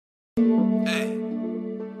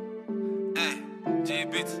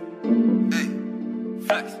bit. Hey,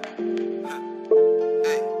 flex.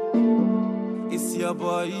 Hey, it's your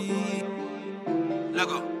boy.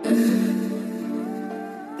 Lego.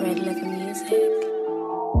 Red Liquor Music.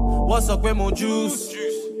 What's up with more juice?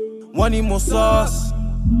 One need more sauce.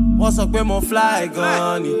 What's up with more fly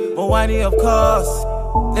gunny? More whiny of course.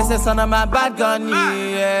 They say son of my bad gunny.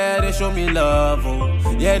 Yeah, they show me love,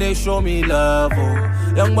 oh. Yeah, they show me love,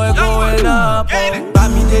 oh. Young boy going up, oh.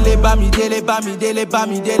 Bamidele, Bamidele, Bamidele,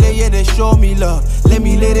 Bamidele. Yeah, they show me love. Let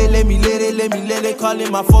me let it, let me let it, let me let it.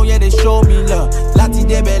 Calling my phone, yeah, they show me love. Lati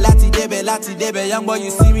debe, Lati debe, Lati debe. Young boy,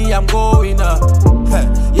 you see me, I'm going up.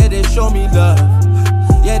 Yeah, they show me love.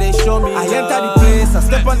 Yeah, they show me I enter the place, I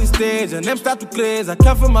step on the stage and them start to craze. I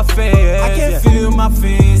can't feel my face, I can't feel my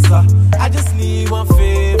face. I just need one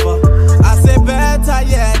favor. I say better,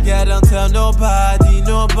 yeah, yeah, don't tell nobody,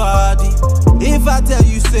 nobody. If I tell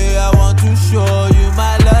you, say I want to show you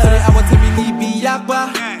my love. Today I want to be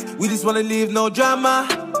yakba. We just wanna leave no drama.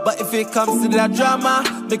 But if it comes to that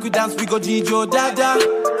drama, make we dance, we go Gijo Dada.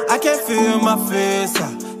 I can't feel my face,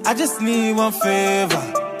 I just need one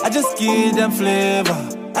favor. I just give them flavor,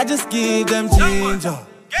 I just give them ginger.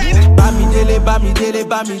 Bamidele, Bamidele,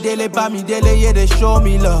 Bamidele, Bamidele, yeah, they show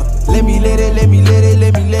me love. Let me let it, let me let it,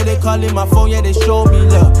 let me let it. Calling my phone, yeah, they show me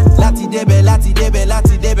love. Lati debe, Lati debe,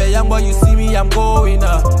 Lati debe. Young boy, you see me, I'm going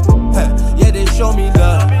up. Yeah, they show me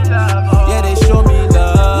love. Yeah, they show me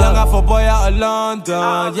love. Young for boy out of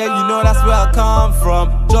London. Yeah, you know that's where I come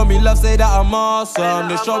from. Show me love, say that I'm awesome.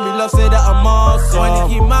 They show me love, say that I'm awesome.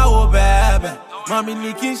 When you keep my old baby. Mommy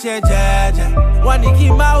Nikki she jaja, one Nikki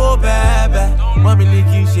my oh baby. Mommy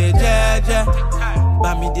Nikki she jaja.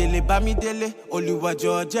 Bamidele, Bamidele, Oluwa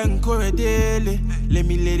George and Koredele. Let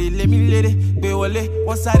me let it, be wale,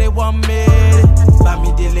 one side one minute.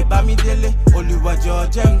 Bamidele, Bamidele, Oluwa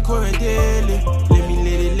George and Koredele. Let me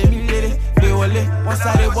let it, be wale, one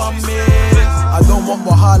side one minute. I don't want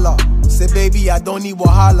wahala. Say baby, I don't need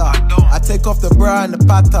wahala. I take off the bra and the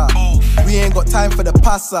pata. We ain't got time for the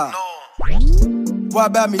passa. Why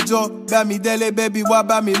about me Joe? Bamidele, baby, why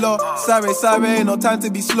about me low? Sorry, ain't no time to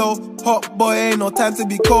be slow. Hot boy, ain't no time to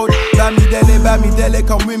be cold. Bamidele, Bamidele,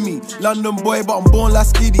 come with me. London boy, but I'm born like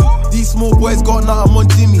Skiddy. These small boys got nothing on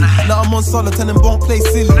Jimmy. Now I'm on solid, tell them won't play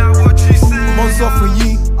silly. Months off for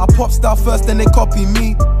ye. I pop star first, then they copy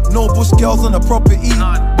me. No bush girls on the property,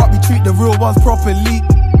 but we treat the real ones properly.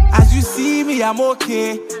 As you see me, I'm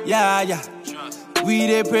okay, yeah, yeah. We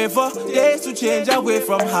they pray for days to change away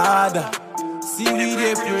from harder. See we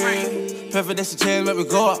they pray, pray for days to change when we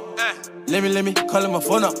go up. Let me call him my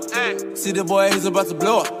phone up. See the boy, he's about to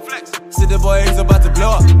blow up. See the boy, he's about to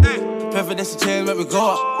blow up. Pray for days to change when we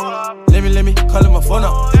go up. Let me call him my phone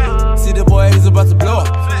up. See the boy, he's about to blow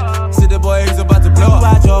up. See the boy, he's about to blow up.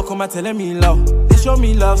 Why y'all come and telling me love? They show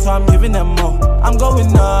me love, so I'm giving them more. I'm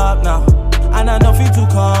going up now, and I don't feel to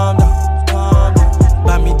calm down.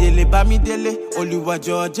 Bamidele, Bamidele, Oluwa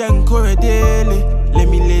George and Koredele. Let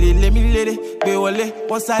me let it, be wale,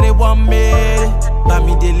 one side one minute.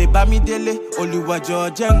 Bamidele, Bamidele, Oluwa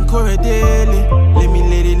George and Koredele. Let me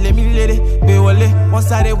let it, be wale, one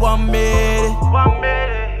side one minute.